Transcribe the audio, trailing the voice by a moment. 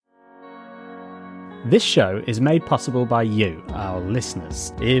This show is made possible by you, our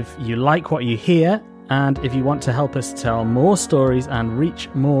listeners. If you like what you hear, and if you want to help us tell more stories and reach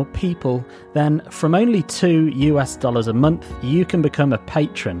more people, then from only $2 a month, you can become a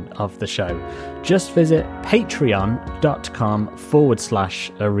patron of the show. Just visit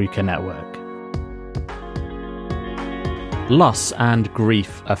patreon.com/Aruka Network. Loss and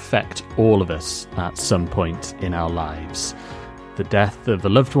grief affect all of us at some point in our lives. The death of a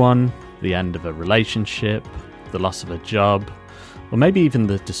loved one, the end of a relationship, the loss of a job, or maybe even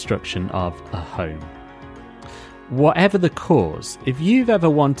the destruction of a home. Whatever the cause, if you've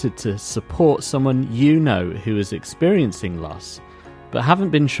ever wanted to support someone you know who is experiencing loss, but haven't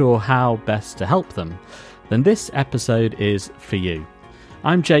been sure how best to help them, then this episode is for you.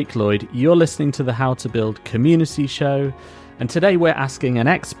 I'm Jake Lloyd, you're listening to the How to Build community show, and today we're asking an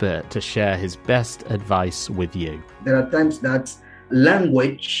expert to share his best advice with you. There are times that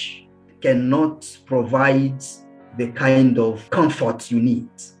language cannot provide the kind of comfort you need.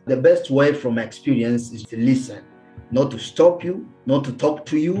 The best way from experience is to listen, not to stop you, not to talk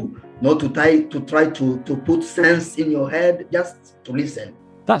to you, not to try to put sense in your head, just to listen.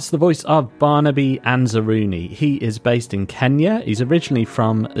 That's the voice of Barnaby Anzaruni. He is based in Kenya. He's originally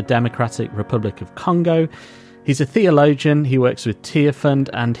from the Democratic Republic of Congo. He's a theologian, he works with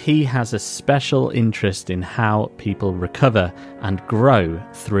Tearfund, and he has a special interest in how people recover and grow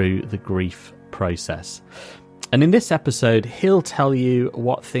through the grief process. And in this episode, he'll tell you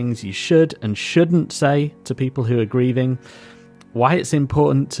what things you should and shouldn't say to people who are grieving, why it's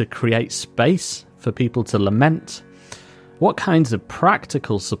important to create space for people to lament, what kinds of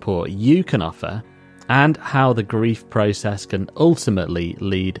practical support you can offer, and how the grief process can ultimately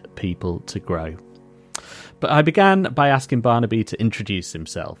lead people to grow. But I began by asking Barnaby to introduce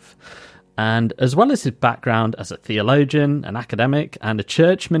himself. And as well as his background as a theologian, an academic, and a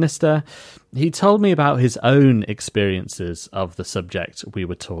church minister, he told me about his own experiences of the subject we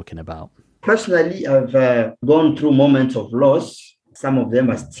were talking about. Personally, I've gone through moments of loss. Some of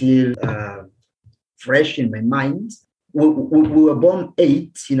them are still fresh in my mind. We were born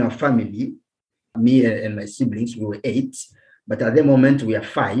 8 in our family. Me and my siblings, we were 8. But at the moment, we are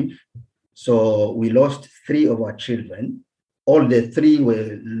 5. So we lost 3 of our children. All the 3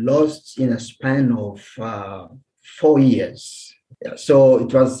 were lost in a span of 4 years. Yeah, so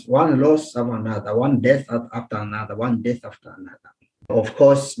it was one loss after another, one death after another, one death after another. Of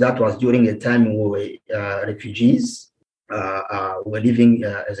course, that was during a time we were refugees. We were living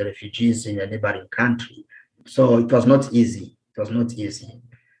as refugees in a neighboring country. So it was not easy.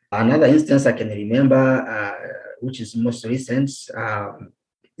 Another instance I can remember, which is most recent,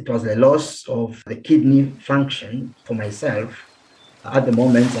 it was the loss of the kidney function for myself. At the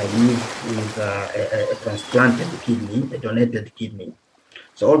moment, I live with a transplanted kidney, a donated kidney.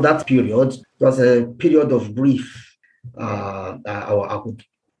 So all that period was a period of grief. I could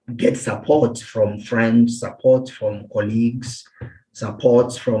get support from friends, support from colleagues,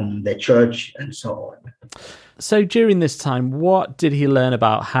 support from the church, and so on. So during this time, what did he learn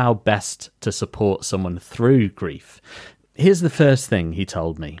about how best to support someone through grief? Here's the first thing he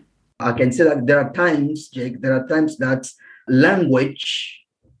told me. I can say that there are times, Jake, that language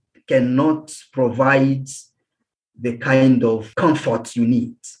cannot provide the kind of comfort you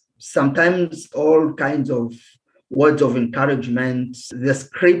need. Sometimes all kinds of words of encouragement, the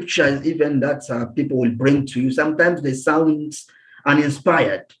scriptures even that people will bring to you, sometimes they sound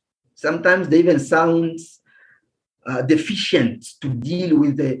uninspired. Sometimes they even sound deficient to deal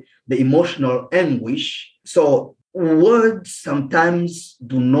with the emotional anguish. So words sometimes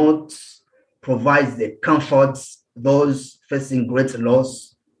do not provide the comforts those facing great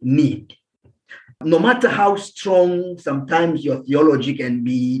loss need. No matter how strong sometimes your theology can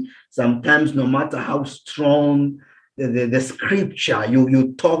be, sometimes no matter how strong the scripture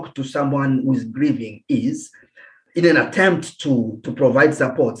you talk to someone who is grieving is, in an attempt to provide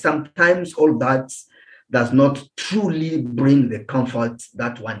support, sometimes all that does not truly bring the comfort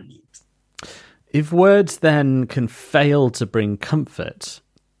that one needs. If words then can fail to bring comfort,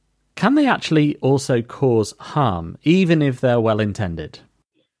 can they actually also cause harm, even if they're well-intended?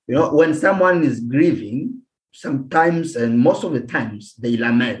 You know, when someone is grieving, sometimes and most of the times they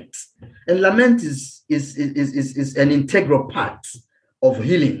lament. And lament is an integral part of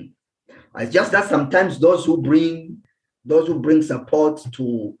healing. It's just that sometimes those who bring support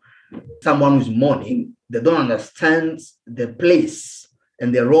to someone who's mourning, they don't understand the place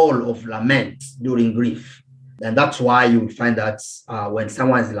and the role of lament during grief. And that's why you find that when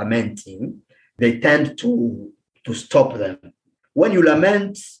someone is lamenting, they tend to stop them. When you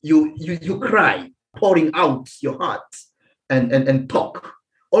lament, you cry, pouring out your heart and talk.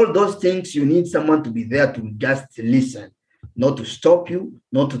 All those things, you need someone to be there to just listen, not to stop you,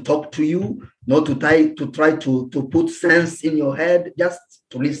 not to talk to you, not to try to put sense in your head, just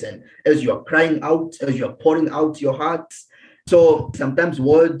to listen as you are crying out, as you are pouring out your heart. So sometimes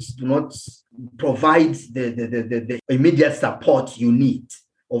words do not provide the immediate support you need.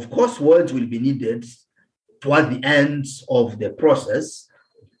 Of course, words will be needed toward the end of the process,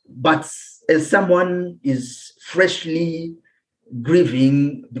 but as someone is freshly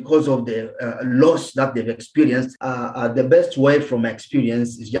grieving because of the loss that they've experienced, the best way from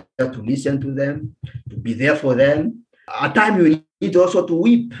experience is just to listen to them, to be there for them. At times, you need also to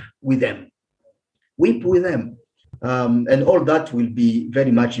weep with them. Weep with them. And all that will be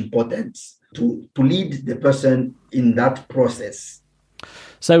very much important to lead the person in that process.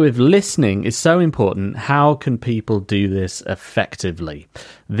 So if listening is so important, how can people do this effectively?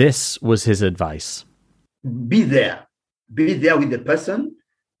 This was his advice. Be there. Be there with the person.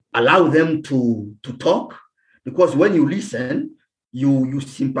 Allow them to talk. Because when you listen, you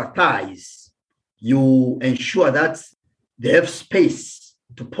sympathize. You ensure that they have space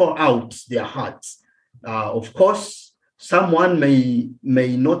to pour out their hearts. Of course, someone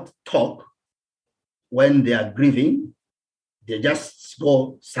may not talk when they are grieving. They just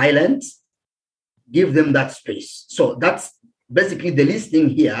go silent. Give them that space. So that's basically the listening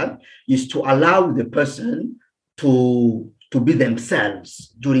here, is to allow the person to be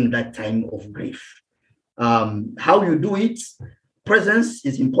themselves during that time of grief. How you do it, presence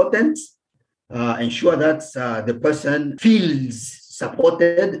is important. Ensure that the person feels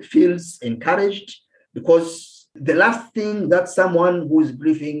supported, feels encouraged, because the last thing that someone who is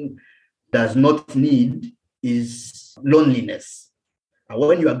grieving does not need is loneliness.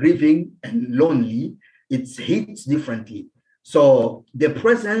 When you are grieving and lonely, it hits differently. So the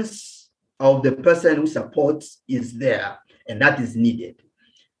presence of the person who supports is there, and that is needed.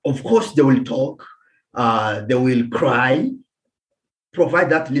 Of course, they will talk, they will cry. Provide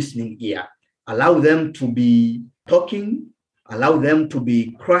that listening ear. Allow them to be talking, allow them to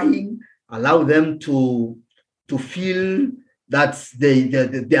be crying, allow them to feel that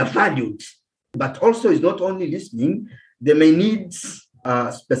they are valued. But also, it's not only listening, they may need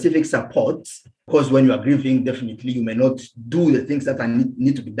specific support, because when you are grieving, definitely you may not do the things that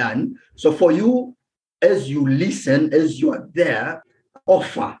need to be done. So for you, as you listen, as you are there,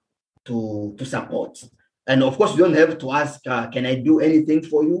 offer to support. And of course, you don't have to ask, can I do anything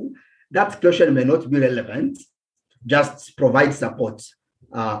for you? That question may not be relevant. Just provide support.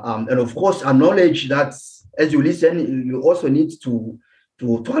 And of course, acknowledge that as you listen, you also need to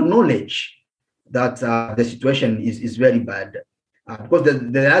acknowledge that the situation is very bad. Because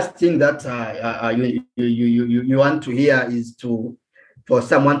the last thing that you want to hear is for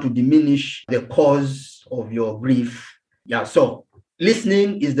someone to diminish the cause of your grief. Yeah, so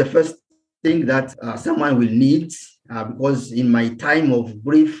listening is the first thing that someone will need, because in my time of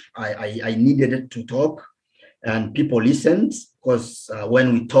grief, I needed to talk, and people listened, because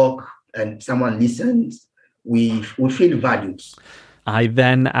when we talk and someone listens, we feel valued. I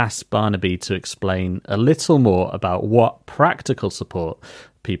then asked Barnaby to explain a little more about what practical support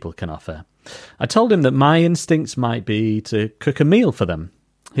people can offer. I told him that my instincts might be to cook a meal for them.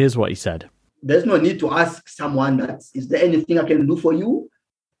 Here's what he said. There's no need to ask someone that, is there anything I can do for you?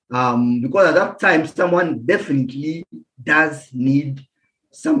 Because at that time, someone definitely does need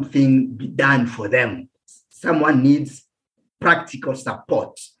something be done for them. Someone needs practical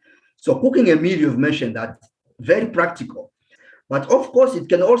support. So cooking a meal, you've mentioned that, very practical. But of course, it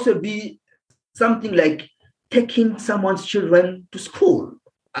can also be something like taking someone's children to school.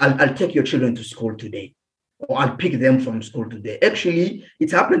 I'll take your children to school today, or I'll pick them from school today. Actually,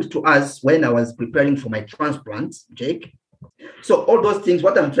 it happened to us when I was preparing for my transplant, Jake. So all those things,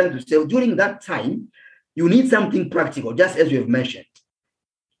 what I'm trying to say, during that time, you need something practical, just as you have mentioned.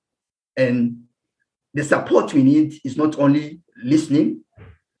 And the support we need is not only listening,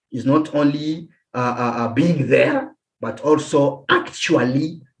 is not only being there, but also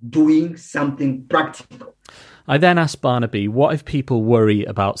actually doing something practical. I then asked Barnaby, what if people worry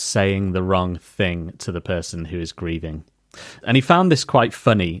about saying the wrong thing to the person who is grieving? And he found this quite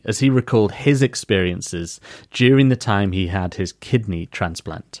funny as he recalled his experiences during the time he had his kidney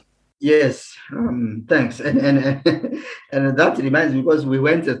transplant. Yes, thanks. And that reminds me, because we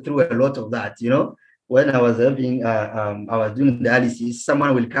went through a lot of that, When I was having, I was doing dialysis,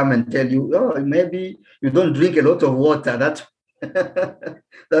 someone will come and tell you, oh, maybe you don't drink a lot of water.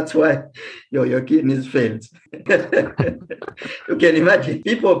 That's why your kidneys failed. You can imagine,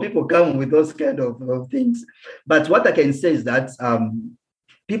 people come with those kind of things. But what I can say is that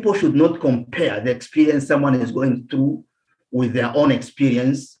people should not compare the experience someone is going through with their own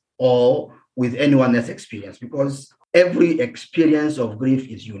experience or with anyone else's experience, because every experience of grief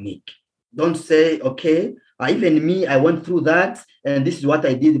is unique. Don't say, okay, even me, I went through that, and this is what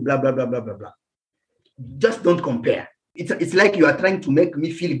I did, blah, blah, blah, blah, blah, blah. Just don't compare. It's like you are trying to make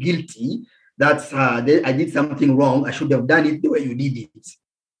me feel guilty that I did something wrong. I should have done it the way you did it.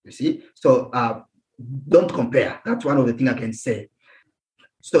 You see? So don't compare. That's one of the things I can say.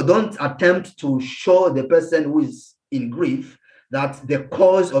 So don't attempt to show the person who is in grief that the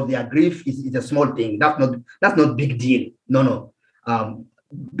cause of their grief is a small thing. That's not big deal. No.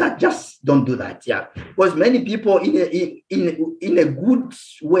 That just don't do that. Yeah, because many people in a good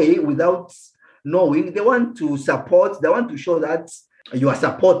way, without knowing, they want to support. They want to show that you are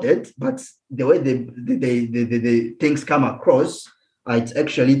supported, but the way the things come across, it's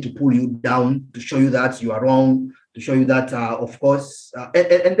actually to pull you down, to show you that you are wrong, to show you that, of course.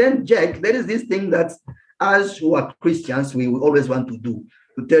 And then, Jack, there is this thing that us who are Christians, we always want to do,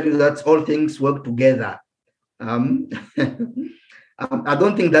 to tell you that all things work together. I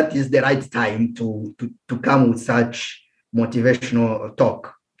don't think that is the right time to come with such motivational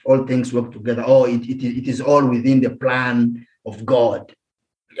talk. All things work together. Oh, it is all within the plan of God.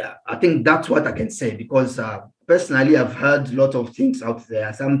 Yeah, I think that's what I can say, because personally, I've heard a lot of things out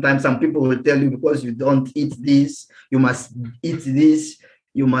there. Sometimes some people will tell you, because you don't eat this, you must eat this,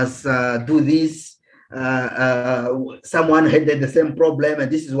 you must do this. Someone had the same problem,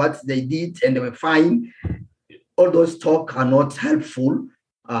 and this is what they did, and they were fine. All those talk are not helpful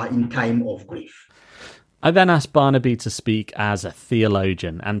in time of grief. I then asked Barnaby to speak as a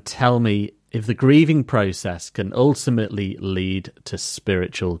theologian and tell me if the grieving process can ultimately lead to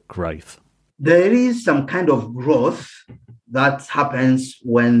spiritual growth. There is some kind of growth that happens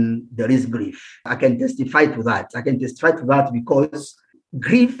when there is grief. I can testify to that. Because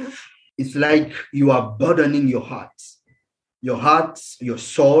grief is like you are burdening your heart. Your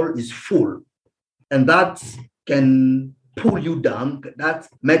soul is full. And that can pull you down. That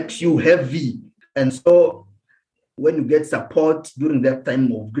makes you heavy. And so when you get support during that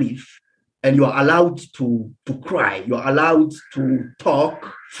time of grief, and you are allowed to cry, you are allowed to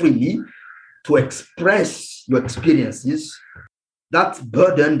talk freely, to express your experiences, that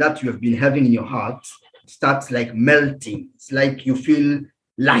burden that you have been having in your heart starts like melting. It's like you feel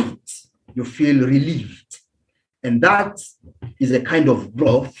light, you feel relieved. And that is a kind of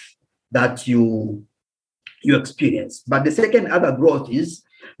growth that you experience. But the second other growth is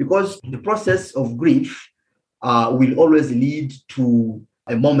because the process of grief will always lead to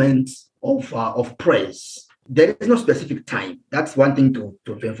a moment of praise. There is no specific time. That's one thing to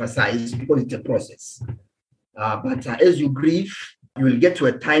emphasize, because it's a process. But as you grieve, you will get to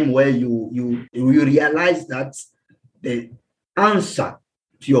a time where you realize that the answer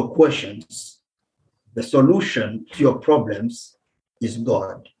to your questions, the solution to your problems is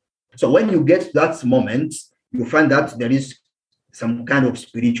God. So when you get to that moment, you find that there is some kind of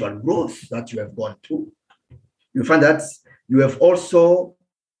spiritual growth that you have gone through. You find that you have also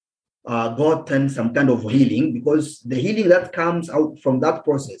gotten some kind of healing, because the healing that comes out from that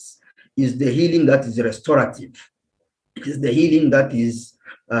process is the healing that is restorative. It is the healing that is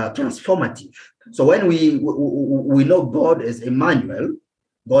transformative. So when we know God as Emmanuel,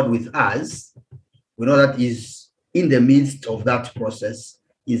 God with us, we know that is in the midst of that process,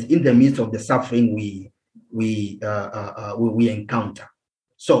 is in the midst of the suffering we encounter.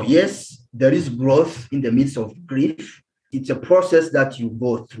 So yes, there is growth in the midst of grief. It's a process that you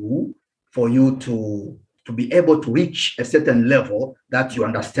go through for you to be able to reach a certain level that you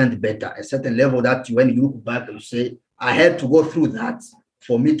understand better, a certain level that when you look back, you say, I had to go through that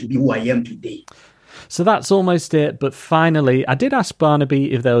for me to be who I am today. So that's almost it. But finally, I did ask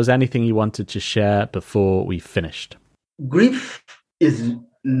Barnaby if there was anything he wanted to share before we finished. Grief is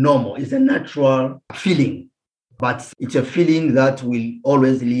normal. It's a natural feeling, but it's a feeling that will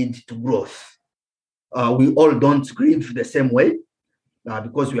always lead to growth. We all don't grieve the same way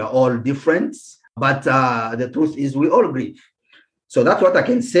because we are all different. But the truth is we all grieve. So that's what I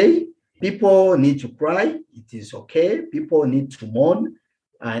can say. People need to cry. It is okay. People need to mourn.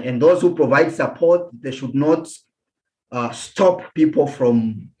 And those who provide support, they should not stop people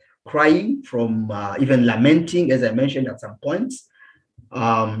from crying, from even lamenting, as I mentioned at some points.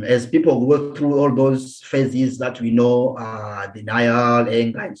 As people go through all those phases that we know, denial,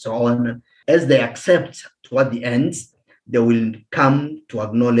 anger, and so on, as they accept toward the end, they will come to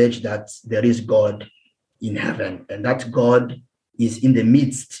acknowledge that there is God in heaven, and that God is in the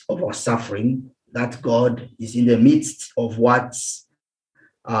midst of our suffering, that God is in the midst of what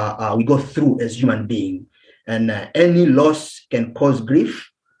we go through as human beings. And any loss can cause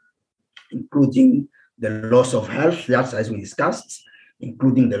grief, including the loss of health, that's as we discussed,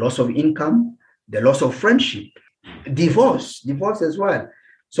 including the loss of income, the loss of friendship, divorce as well.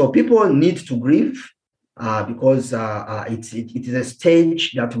 So people need to grieve because it is a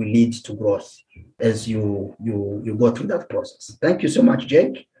stage that will lead to growth as you go through that process. Thank you so much,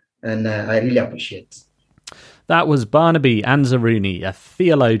 Jake, and I really appreciate it. That was Barnaby Anzaruni, a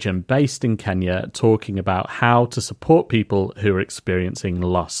theologian based in Kenya, talking about how to support people who are experiencing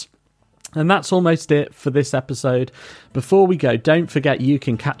loss. And that's almost it for this episode. Before we go, don't forget you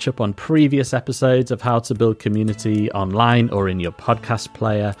can catch up on previous episodes of How to Build Community online or in your podcast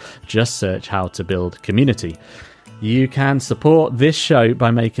player. Just search How to Build Community. You can support this show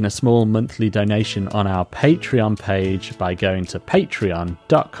by making a small monthly donation on our Patreon page by going to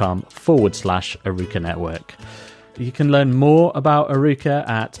patreon.com/Aruka Network. You can learn more about Aruka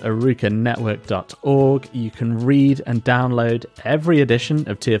at arukanetwork.org. You can read and download every edition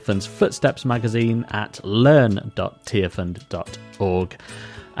of Tearfund's Footsteps magazine at learn.tearfund.org.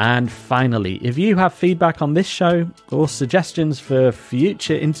 And finally, if you have feedback on this show or suggestions for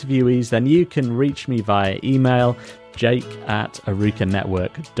future interviewees, then you can reach me via email,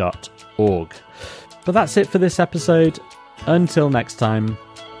 jake@arukanetwork.org. But that's it for this episode. Until next time,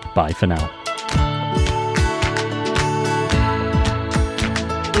 bye for now.